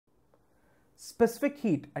Specific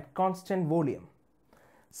heat at constant volume.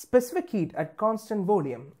 Specific heat at constant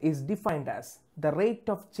volume is defined as the rate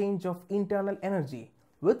of change of internal energy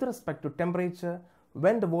with respect to temperature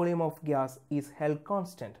when the volume of gas is held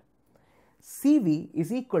constant. Cv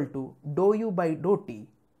is equal to dou U by dou T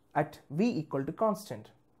at V equal to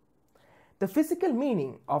constant. The physical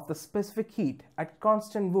meaning of the specific heat at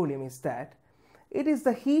constant volume is that it is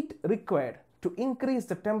the heat required to increase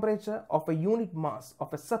the temperature of a unit mass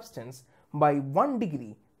of a substance by 1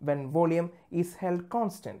 degree when volume is held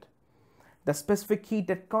constant. The specific heat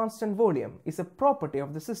at constant volume is a property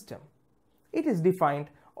of the system. It is defined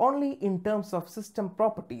only in terms of system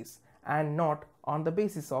properties and not on the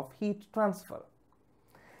basis of heat transfer.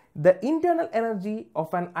 The internal energy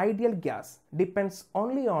of an ideal gas depends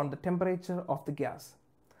only on the temperature of the gas.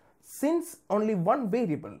 Since only one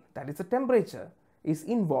variable, that is the temperature, is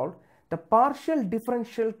involved, the partial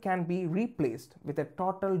differential can be replaced with a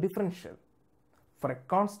total differential. For a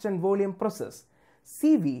constant volume process,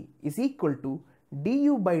 Cv is equal to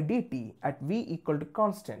du by dt at V equal to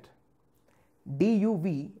constant.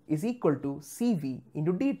 duV is equal to Cv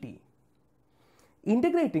into dt.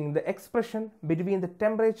 Integrating the expression between the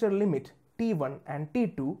temperature limit T1 and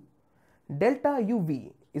T2, delta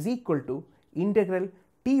uV is equal to integral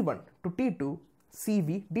T1 to T2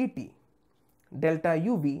 Cv dt. Delta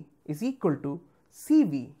uV is equal to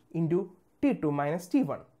Cv into T2 minus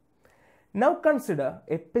T1. Now consider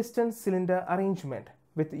a piston cylinder arrangement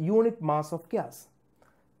with unit mass of gas.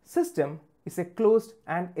 System is a closed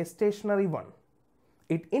and a stationary one.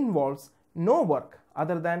 It involves no work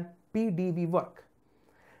other than PdV work.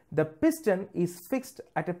 The piston is fixed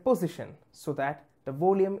at a position so that the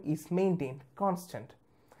volume is maintained constant.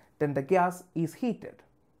 Then the gas is heated.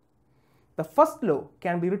 The first law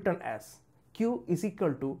can be written as Q is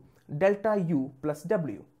equal to delta U plus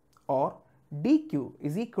W, or dQ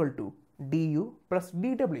is equal to du plus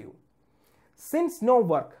dW. Since no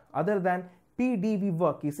work other than PdV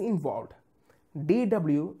work is involved,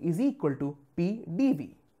 dW is equal to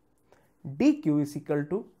PdV. dQ is equal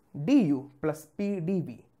to du plus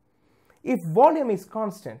PdV. If volume is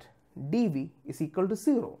constant, dV is equal to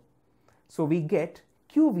 0. So we get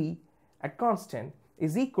QV at constant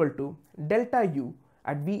is equal to delta U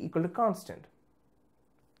at V equal to constant.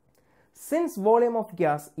 Since volume of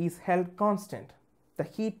gas is held constant, the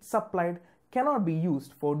heat supplied cannot be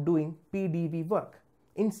used for doing PdV work.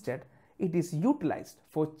 Instead, it is utilized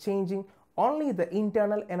for changing only the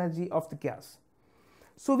internal energy of the gas.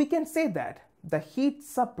 So we can say that the heat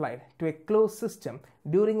supplied to a closed system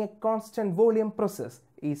during a constant volume process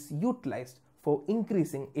is utilized for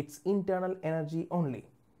increasing its internal energy only.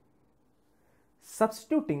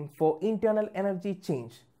 Substituting for internal energy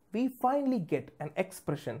change, we finally get an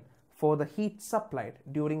expression for the heat supplied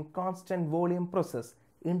during constant volume process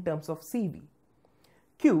in terms of Cv.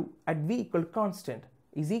 Q at V equal to constant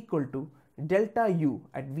is equal to delta U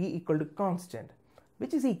at V equal to constant,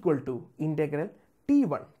 which is equal to integral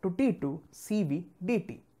T1 to T2 Cv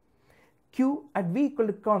dt. Q at V equal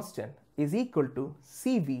to constant is equal to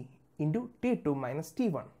Cv into T2 minus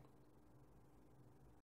T1.